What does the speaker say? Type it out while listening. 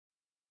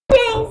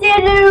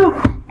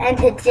and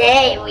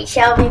today we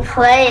shall be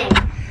playing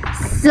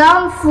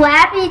some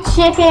Flappy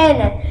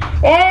Chicken,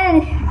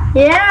 and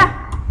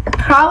yeah,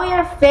 probably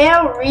gonna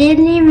fail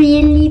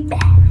really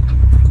bad.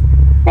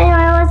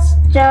 Anyway, let's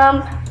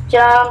jump,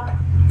 fail,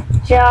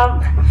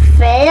 jump,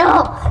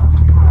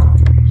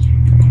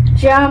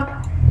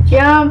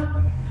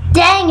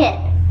 dang it!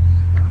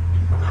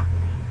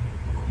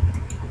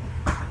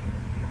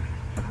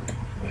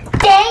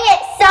 Dang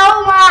it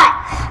so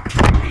much!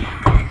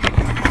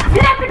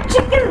 Flappy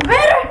Chicken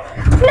better!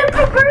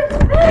 Flappy Bird's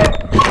better!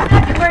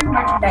 Flappy Bird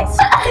merchandise.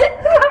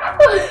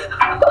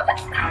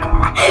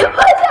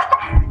 What's that?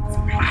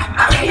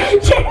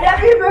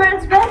 Flappy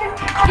Bird's better.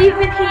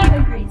 Even he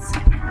agrees.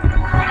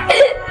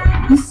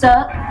 You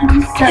suck.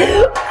 You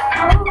suck.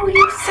 Oh,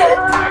 you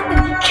suck.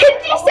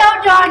 Kenji so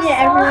John,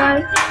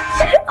 everyone.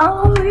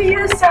 Oh,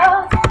 you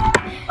suck.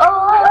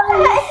 Oh,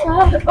 you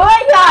suck. Oh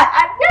my god,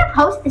 I'm gonna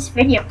post this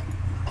video.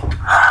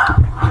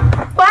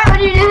 Why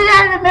would you do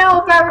that in the middle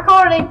of my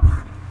recording?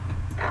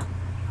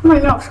 Oh my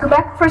god, let's go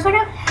back for a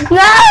second.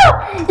 No!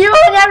 You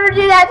will never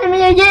do that to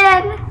me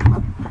again!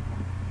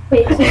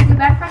 Wait, so go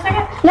back for a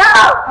second? No!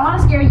 I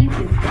want to scare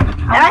YouTube.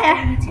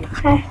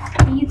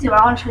 YouTube,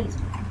 I want to show you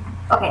something.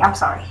 Okay, I'm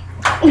sorry.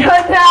 No,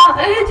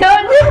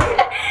 don't do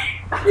that.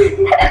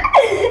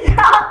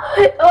 No.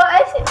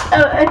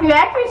 If you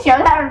actually show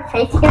that on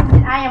face cam,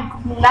 then I am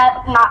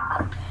not.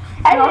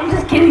 No, I'm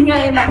just kidding. I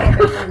am not going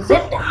to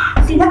zip.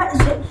 See that?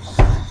 Zip.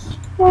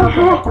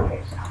 Okay.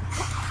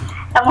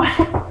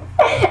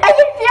 I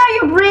can feel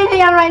you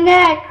breathing on my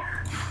neck.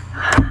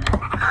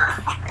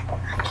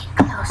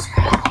 Get closer,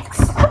 Alex.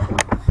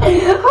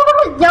 Oh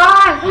my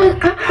god.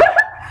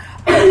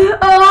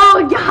 Oh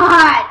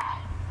god.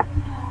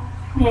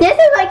 This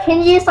is like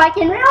Kenji's like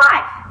in real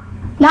life.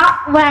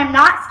 Not when I'm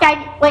not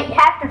Skyping. Wait, you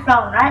have your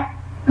phone, right?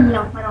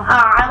 No, I don't.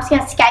 I was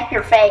going to Skype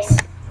your face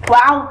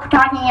while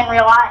talking in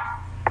real life.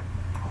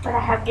 But I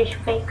have this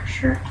fake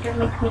shirt that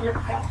makes me look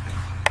fat.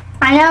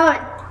 I know,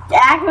 it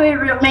actually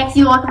makes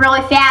you look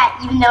really fat,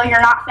 even though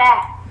you're not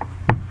fat.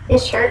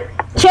 This shirt.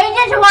 Change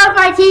it to one of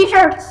my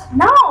t-shirts.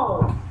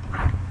 No.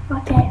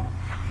 Okay.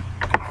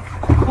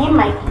 Hey,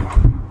 Mikey.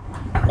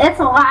 It's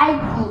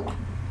Likey.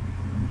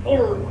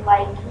 Ew,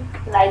 Likey.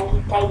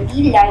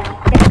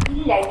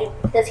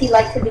 Does he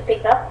like to be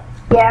picked up?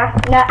 Yeah.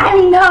 No, I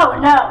mean, no.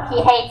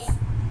 He hates.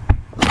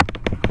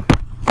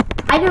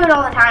 I do it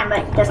all the time,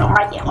 but he doesn't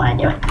like it when I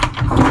do it.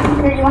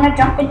 Here, you want to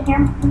jump in here,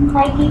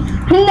 Mikey?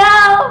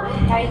 No!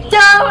 Mikey.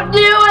 Don't do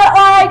it,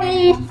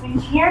 Mikey!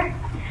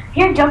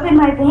 Here, jump in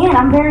my van.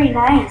 I'm very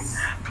nice.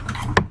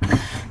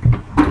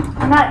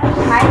 I'm not,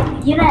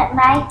 you know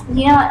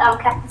what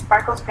Captain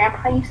Sparkle's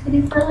grandpa used to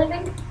do for a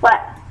living?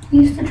 What? He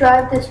used to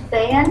drive this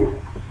van,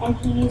 and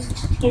he used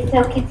to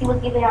tell kids he was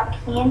giving out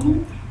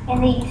candy,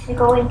 and they used to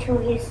go into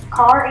his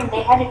car, and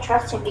they had to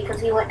trust him because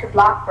he went to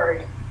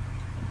Blackbird.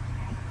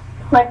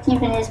 Like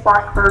even his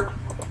Blackbird.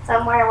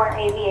 Somewhere where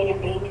Aviator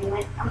Gaming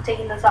went. I'm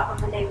taking this off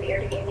of an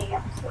Aviator Gaming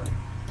episode.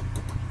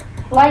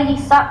 Mikey,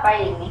 stop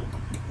biting me.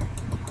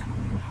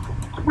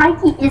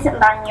 Mikey isn't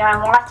biting you.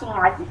 I'm watching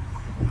Mikey.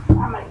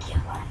 I'm gonna kill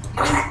him.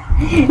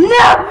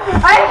 No!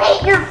 I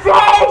hate your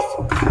face!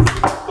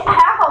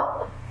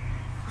 Ow!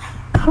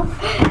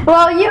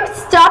 Well, you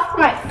stuffed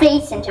my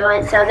face into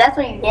it, so that's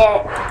what you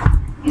get.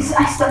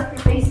 I stuffed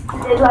your face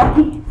into it,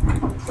 Mikey.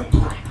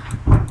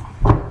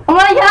 Oh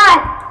my god!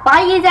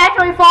 Mikey's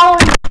actually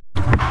following me.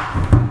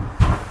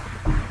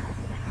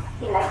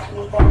 He likes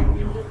me better than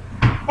you.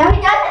 No,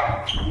 he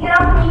doesn't. Get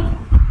off me.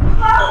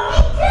 Follow me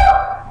too.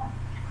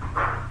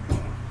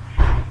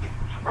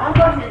 I'm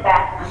going to the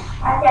bathroom.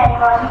 Okay,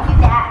 well, you do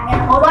that. I'm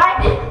gonna hold on.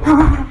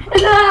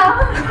 No.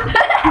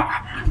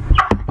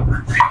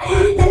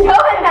 No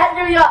one has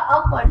to be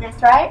awkwardness,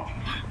 right?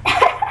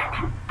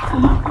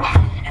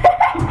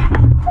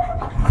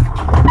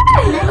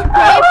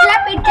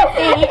 Flappy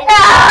Chicken.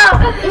 No.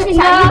 This is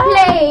how you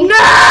play.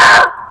 No.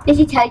 This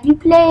is how you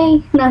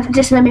play. No,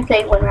 just let me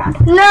play one round.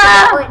 No!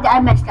 Wait, I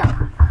messed up.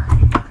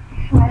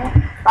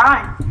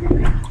 Fine.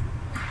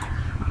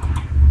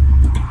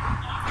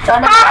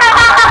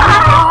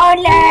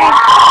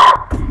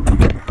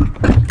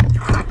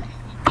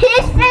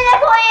 He's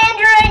physically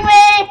injuring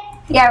me!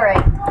 Yeah,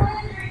 right.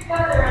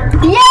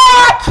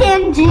 Yeah,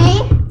 Kenji!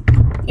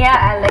 Yeah,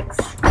 Alex.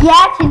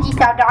 Yeah, Kenji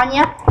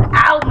Saldana.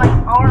 Ow, my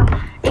arm.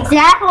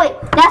 Exactly.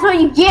 That's what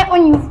you get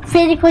when you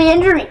physically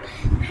injure me.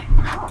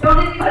 Don't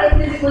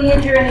anybody physically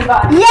injure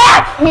anybody.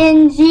 Yeah,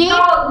 Kenji.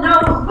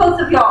 No, both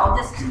of y'all.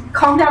 Just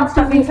calm down,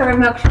 stop being so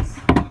rambunctious.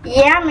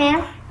 Yeah,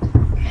 man.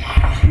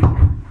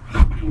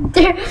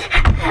 Dude.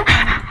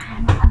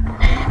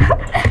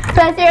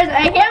 But seriously,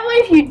 I can't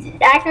believe you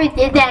actually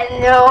did that in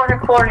the middle of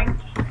recording.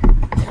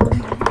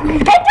 Hey,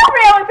 don't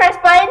really press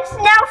buttons.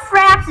 Now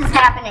fraps is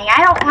happening.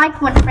 I don't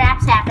like when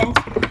fraps happens.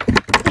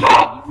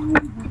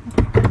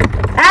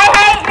 I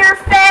hate your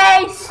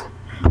face.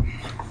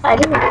 I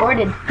just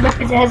recorded. Look,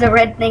 it has a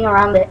red thing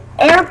around it.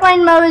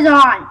 Airplane mode is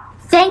on.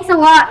 Thanks a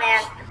lot,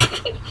 man.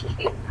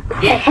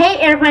 I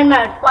hate airplane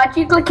mode. Watch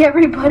you click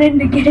every button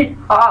to get it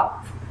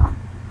off.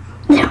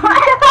 No!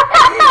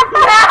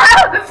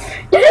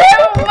 You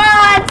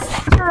monstrous!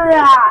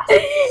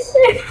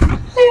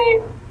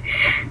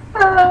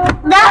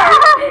 No!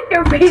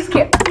 Your face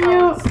can't.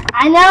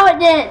 I know it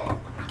did.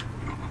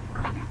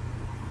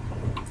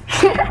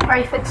 Are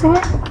you fixing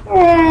it?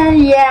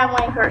 Yeah, I'm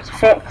waiting for it to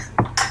fix.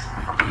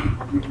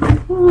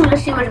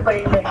 Let's see which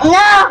button you make.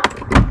 No!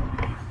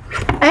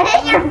 I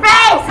hate your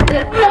face!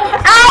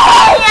 I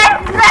hate your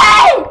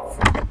face!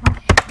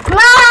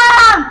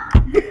 Mom!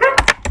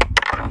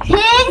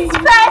 He's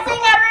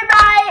pressing every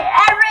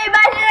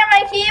button on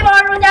my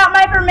keyboard without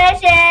my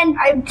permission.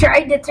 I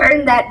tried to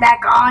turn that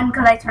back on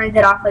because I turned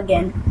it off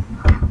again.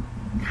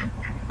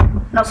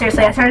 No,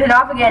 seriously, I turned it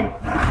off again.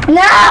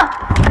 No!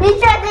 He's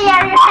pressing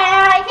every button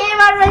on my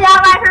keyboard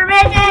without my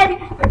permission.